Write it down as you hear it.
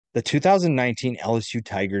The 2019 LSU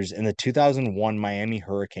Tigers and the 2001 Miami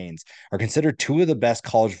Hurricanes are considered two of the best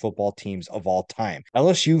college football teams of all time.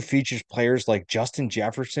 LSU features players like Justin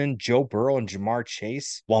Jefferson, Joe Burrow, and Jamar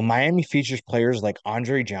Chase, while Miami features players like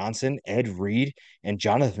Andre Johnson, Ed Reed, and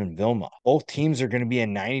Jonathan Vilma. Both teams are going to be a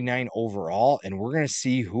 99 overall, and we're going to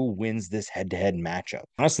see who wins this head-to-head matchup.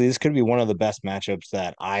 Honestly, this could be one of the best matchups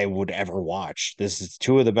that I would ever watch. This is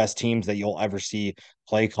two of the best teams that you'll ever see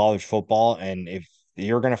play college football, and if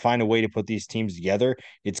you're going to find a way to put these teams together,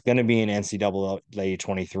 it's going to be an NCAA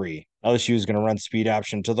 23. LSU is going to run speed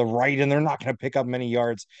option to the right, and they're not going to pick up many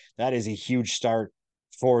yards. That is a huge start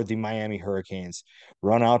for the Miami Hurricanes.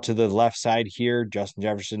 Run out to the left side here. Justin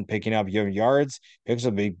Jefferson picking up yards, picks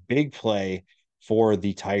up a big play for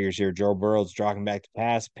the Tigers here. Joe Burrow's dropping back to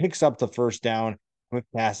pass, picks up the first down. Quick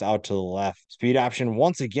pass out to the left. Speed option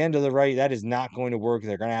once again to the right. That is not going to work.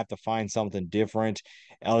 They're going to have to find something different.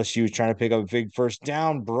 LSU is trying to pick up a big first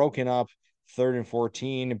down, broken up, 3rd and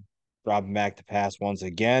 14, dropping back to pass once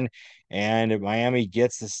again, and Miami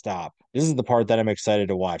gets the stop. This is the part that I'm excited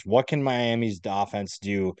to watch. What can Miami's offense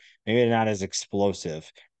do? Maybe not as explosive.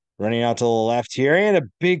 Running out to the left here, and a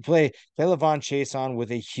big play. Caleb Chase on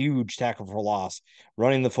with a huge tackle for loss.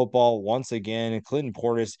 Running the football once again. Clinton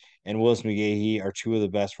Portis and Willis McGahee are two of the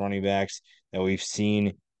best running backs that we've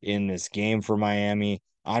seen in this game for Miami.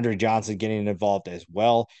 Andre Johnson getting involved as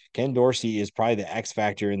well. Ken Dorsey is probably the X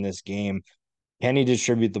factor in this game. Can he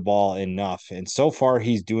distribute the ball enough? And so far,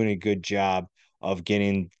 he's doing a good job of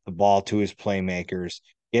getting the ball to his playmakers,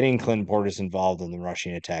 getting Clinton Portis involved in the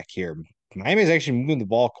rushing attack here. Miami's actually moving the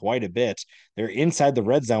ball quite a bit. They're inside the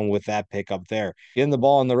red zone with that pickup there. Getting the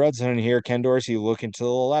ball in the red zone here. Ken Dorsey looking to the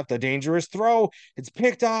left. A dangerous throw. It's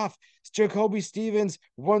picked off. It's Jacoby Stevens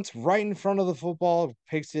once right in front of the football,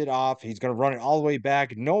 picks it off. He's going to run it all the way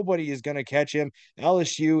back. Nobody is going to catch him.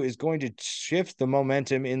 LSU is going to shift the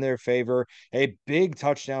momentum in their favor. A big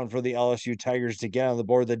touchdown for the LSU Tigers to get on the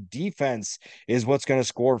board. The defense is what's going to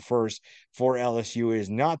score first for LSU. It is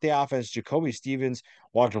not the offense. Jacoby Stevens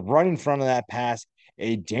walked right in front of that pass,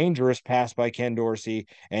 a dangerous pass by Ken Dorsey,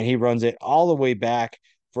 and he runs it all the way back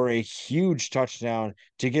for a huge touchdown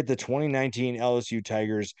to get the 2019 LSU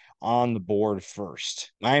Tigers on the board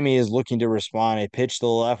first. Miami is looking to respond. A pitch to the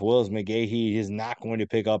left. Willis McGahee is not going to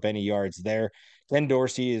pick up any yards there. Ken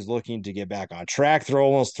Dorsey is looking to get back on track.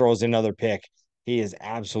 Almost throws another pick. He is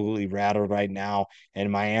absolutely rattled right now, and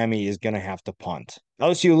Miami is going to have to punt.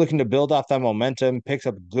 LSU looking to build off that momentum, picks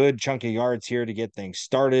up good chunk of yards here to get things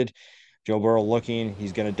started. Joe Burrow looking.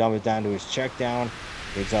 He's going to dump it down to his check down.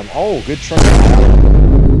 It's good chunk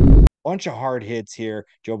bunch of hard hits here.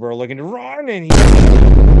 Joe Burrow looking to run, and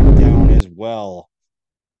he's down as well.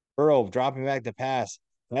 Burrow dropping back to pass.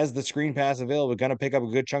 Has the screen pass available. Going to pick up a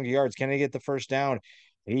good chunk of yards. Can he get the first down?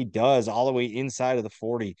 He does, all the way inside of the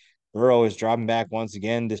 40. Burrow is dropping back once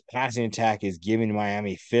again. This passing attack is giving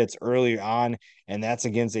Miami fits early on, and that's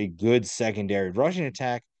against a good secondary. Rushing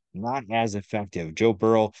attack, not as effective. Joe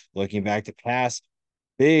Burrow looking back to pass.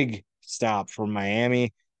 Big stop for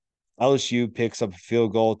Miami. LSU picks up a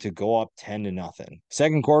field goal to go up 10-0.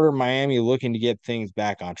 Second quarter, Miami looking to get things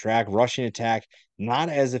back on track. Rushing attack, not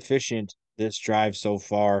as efficient this drive so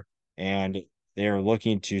far, and they're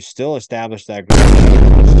looking to still establish that.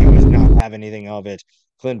 LSU does not have anything of it.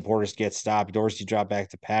 Clinton Portis gets stopped. Dorsey dropped back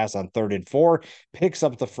to pass on 3rd and 4, picks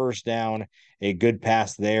up the first down. A good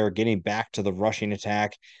pass there, getting back to the rushing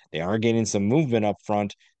attack. They are getting some movement up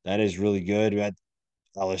front. That is really good. But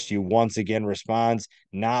LSU once again responds.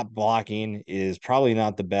 Not blocking is probably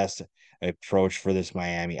not the best approach for this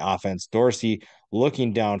Miami offense. Dorsey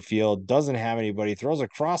looking downfield, doesn't have anybody, throws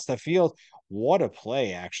across the field. What a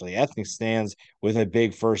play, actually. Ethnic stands with a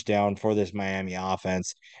big first down for this Miami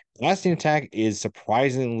offense. Passing attack is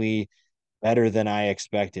surprisingly better than I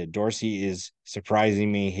expected. Dorsey is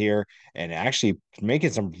surprising me here and actually making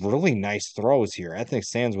some really nice throws here. Ethnic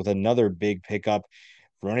stands with another big pickup.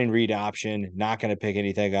 Running read option, not going to pick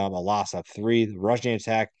anything up. A loss of 3. The rushing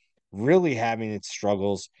attack really having its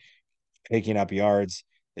struggles picking up yards.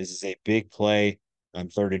 This is a big play on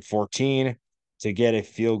 3rd and 14 to get a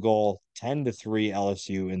field goal, 10-3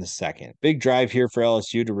 LSU in the second. Big drive here for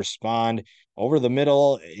LSU to respond over the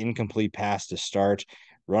middle, incomplete pass to start.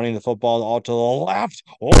 Running the football all to the left.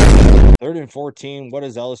 3rd and 14. What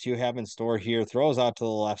does LSU have in store here? Throws out to the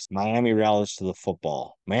left. Miami rallies to the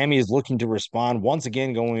football. Miami is looking to respond. Once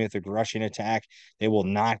again, going with a rushing attack. They will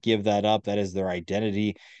not give that up. That is their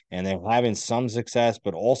identity. And they're having some success,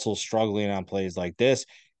 but also struggling on plays like this.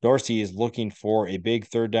 Dorsey is looking for a big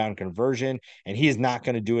third down conversion, and he is not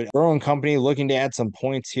going to do it. Burrow and company looking to add some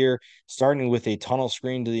points here, starting with a tunnel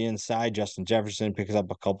screen to the inside. Justin Jefferson picks up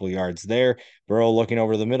a couple yards there. Burrow looking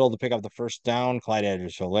over the middle to pick up the first down. Clyde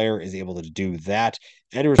Edwards-Helaire is able to do that.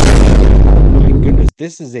 Edwards, oh my goodness,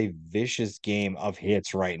 this is a vicious game of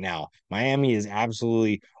hits right now. Miami is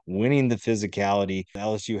absolutely winning the physicality.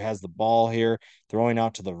 LSU has the ball here, throwing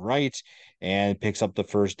out to the right and picks up the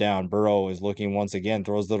first down. Burrow is looking once again,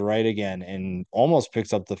 throws to the right again, and almost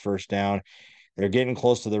picks up the first down. They're getting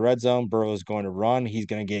close to the red zone. Burrow is going to run. He's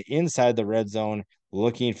going to get inside the red zone,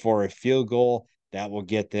 looking for a field goal that will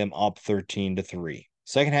get them up 13-3.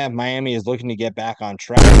 Second half, Miami is looking to get back on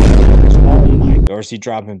track. Oh my, Dorsey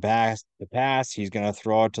dropping past the pass. He's going to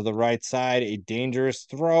throw it to the right side. A dangerous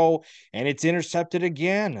throw, and it's intercepted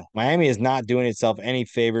again. Miami is not doing itself any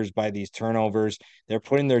favors by these turnovers. They're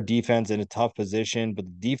putting their defense in a tough position, but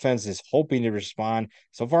the defense is hoping to respond.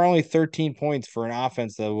 So far, only 13 points for an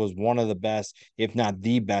offense that was one of the best, if not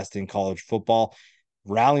the best, in college football.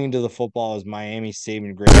 Rallying to the football is Miami's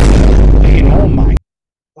saving grace. And oh my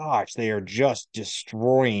gosh, they are just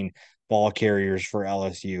destroying ball carriers for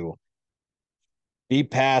LSU. Deep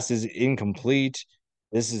pass is incomplete.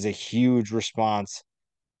 This is a huge response.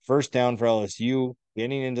 First down for LSU.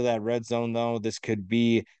 Getting into that red zone, though, this could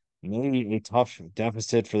be maybe a tough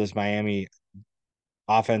deficit for this Miami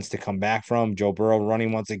offense to come back from. Joe Burrow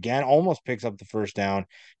running once again, almost picks up the first down.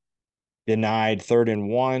 Denied 3rd and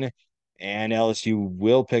 1, and LSU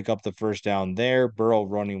will pick up the first down there. Burrow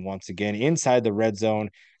running once again inside the red zone.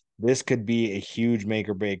 This could be a huge make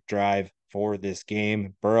or break drive for this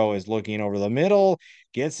game. Burrow is looking over the middle,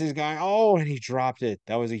 gets his guy. Oh, and he dropped it.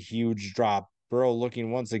 That was a huge drop. Burrow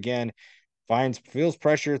looking once again, feels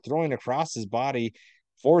pressure, throwing across his body.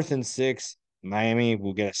 4th and 6. Miami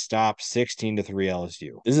will get a stop, 16-3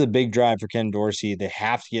 LSU. This is a big drive for Ken Dorsey. They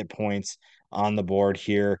have to get points on the board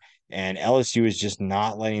here, and LSU is just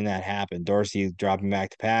not letting that happen. Dorsey dropping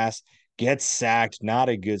back to pass, gets sacked. Not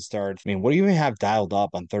a good start. I mean, what do you even have dialed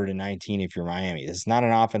up on 3rd and 19 if you're Miami? This is not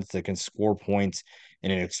an offense that can score points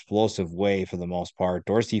in an explosive way for the most part.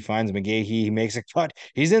 Dorsey finds McGahee. He makes a cut.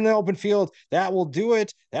 He's in the open field. That will do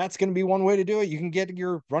it. That's going to be one way to do it. You can get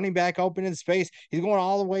your running back open in space. He's going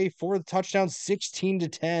all the way for the touchdown,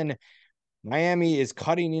 16-10. Miami is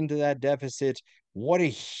cutting into that deficit. What a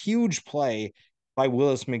huge play by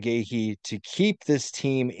Willis McGahee to keep this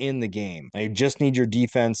team in the game. I just need your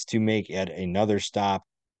defense to make it another stop.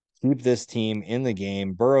 Keep this team in the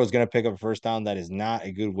game. Burrow is going to pick up a first down. That is not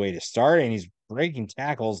a good way to start, and he's breaking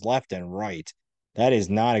tackles left and right. That is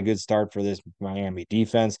not a good start for this Miami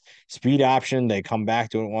defense. Speed option, they come back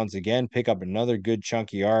to it once again, pick up another good chunk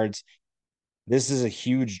of yards. This is a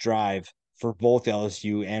huge drive for both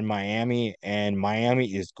LSU and Miami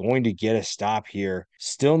is going to get a stop here.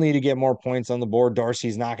 Still need to get more points on the board.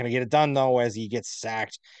 Dorsey's not going to get it done, though, as he gets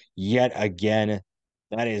sacked yet again.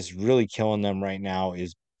 That is really killing them right now,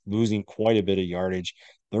 is losing quite a bit of yardage.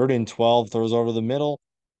 3rd and 12, throws over the middle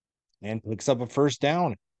and picks up a first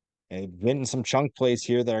down. And getting some chunk plays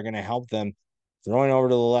here that are going to help them. Throwing over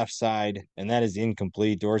to the left side, and that is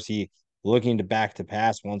incomplete. Dorsey looking to back to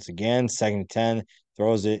pass once again. 2nd and 10,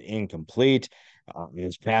 throws it incomplete.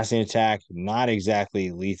 His passing attack, not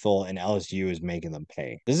exactly lethal, and LSU is making them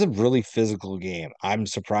pay. This is a really physical game. I'm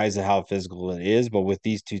surprised at how physical it is, but with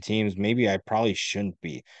these two teams, maybe I probably shouldn't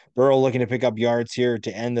be. Burrow looking to pick up yards here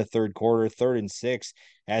to end the third quarter, 3rd and 6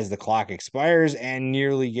 as the clock expires, and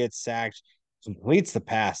nearly gets sacked. Completes the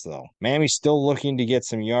pass, though. Miami's still looking to get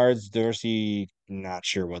some yards. Dorsey, not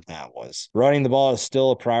sure what that was. Running the ball is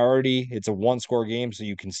still a priority. It's a one-score game, so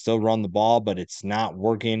you can still run the ball, but it's not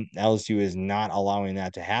working. LSU is not allowing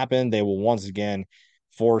that to happen. They will once again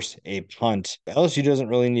force a punt. LSU doesn't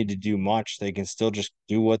really need to do much. They can still just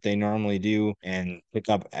do what they normally do and pick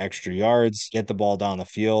up extra yards, get the ball down the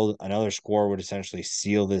field. Another score would essentially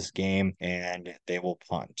seal this game, and they will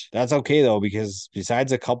punt. That's okay, though, because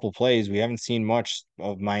besides a couple plays, we haven't seen much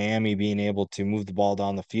of Miami being able to move the ball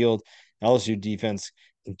down the field. LSU defense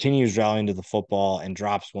continues rallying to the football, and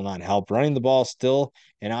drops will not help. Running the ball still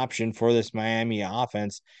an option for this Miami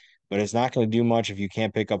offense, but it's not going to do much if you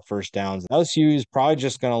can't pick up first downs. LSU is probably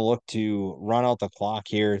just going to look to run out the clock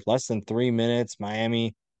here. Less than 3 minutes.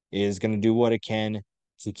 Miami is going to do what it can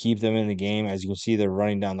to keep them in the game. As you can see, they're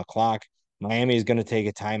running down the clock. Miami is going to take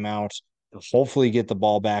a timeout to hopefully get the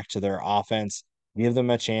ball back to their offense, give them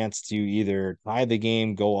a chance to either tie the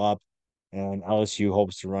game, go up, and LSU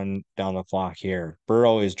hopes to run down the clock here.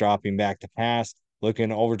 Burrow is dropping back to pass.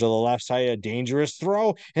 looking over to the left side, a dangerous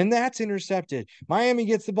throw, and that's intercepted. Miami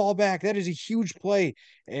gets the ball back. That is a huge play.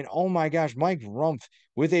 And oh my gosh, Mike Rumpf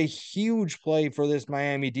with a huge play for this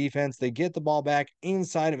Miami defense. They get the ball back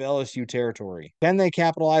inside of LSU territory. Can they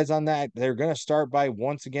capitalize on that? They're going to start by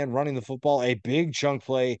once again running the football. A big chunk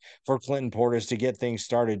play for Clinton Portis to get things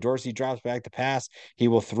started. Dorsey drops back to pass. He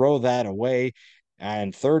will throw that away.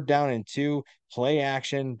 And 3rd down and 2, play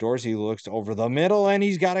action. Dorsey looks over the middle and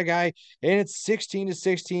he's got a guy, and it's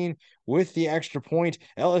 16-16 with the extra point.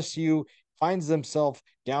 LSU finds themselves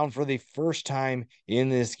down for the first time in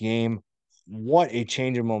this game. What a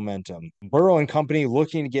change of momentum. Burrow and company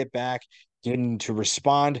looking to get back, getting to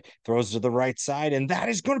respond, throws to the right side, and that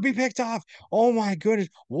is going to be picked off. Oh my goodness,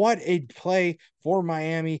 what a play for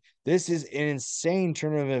Miami. This is an insane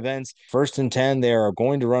turn of events. 1st and 10, they are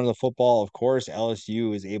going to run the football. Of course,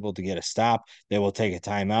 LSU is able to get a stop. They will take a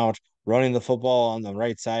timeout, running the football on the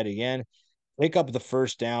right side again, pick up the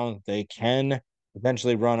 1st down. They can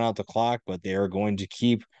eventually run out the clock, but they are going to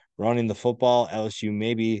keep running the football. LSU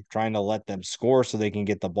maybe trying to let them score so they can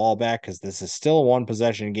get the ball back, because this is still a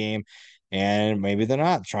 1-possession game, and maybe they're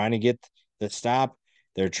not trying to get the stop.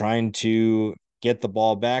 They're trying to get the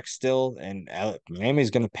ball back still, and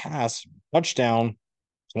Miami's going to pass. Touchdown.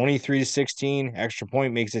 23-16, extra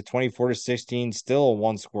point makes it 24-16, still a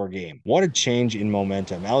 1-score game. What a change in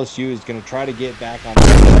momentum. LSU is going to try to get back on the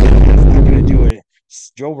field. It's not going to do it.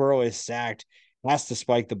 Joe Burrow is sacked, has to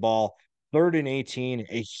spike the ball. 3rd and 18,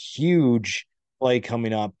 a huge play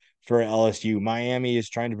coming up for LSU. Miami is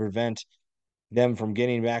trying to prevent them from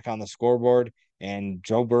getting back on the scoreboard, and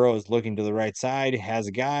Joe Burrow is looking to the right side, has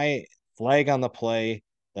a guy, flag on the play.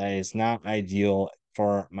 That is not ideal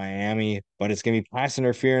for Miami, but it's going to be pass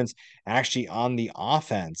interference actually on the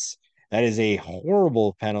offense. That is a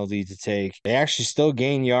horrible penalty to take. They actually still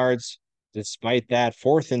gain yards despite that.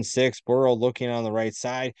 4th and 6, Burrow looking on the right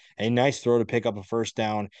side. A nice throw to pick up a 1st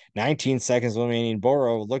down. 19 seconds remaining.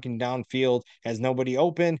 Burrow looking downfield, has nobody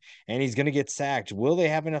open, and he's going to get sacked. Will they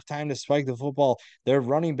have enough time to spike the football? They're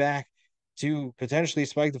running back to potentially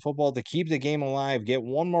spike the football to keep the game alive, get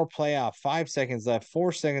one more playoff. 5 seconds left,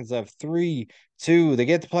 4 seconds left, 3, 2. They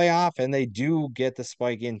get the playoff, and they do get the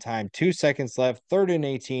spike in time. 2 seconds left, 3rd and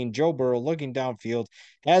 18. Joe Burrow looking downfield,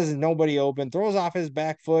 has nobody open, throws off his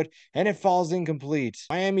back foot, and it falls incomplete.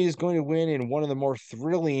 Miami is going to win in one of the more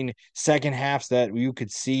thrilling second halves that you could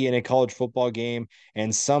see in a college football game,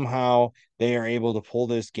 and somehow they are able to pull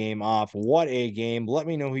this game off. What a game. Let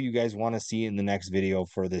me know who you guys want to see in the next video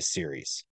for this series.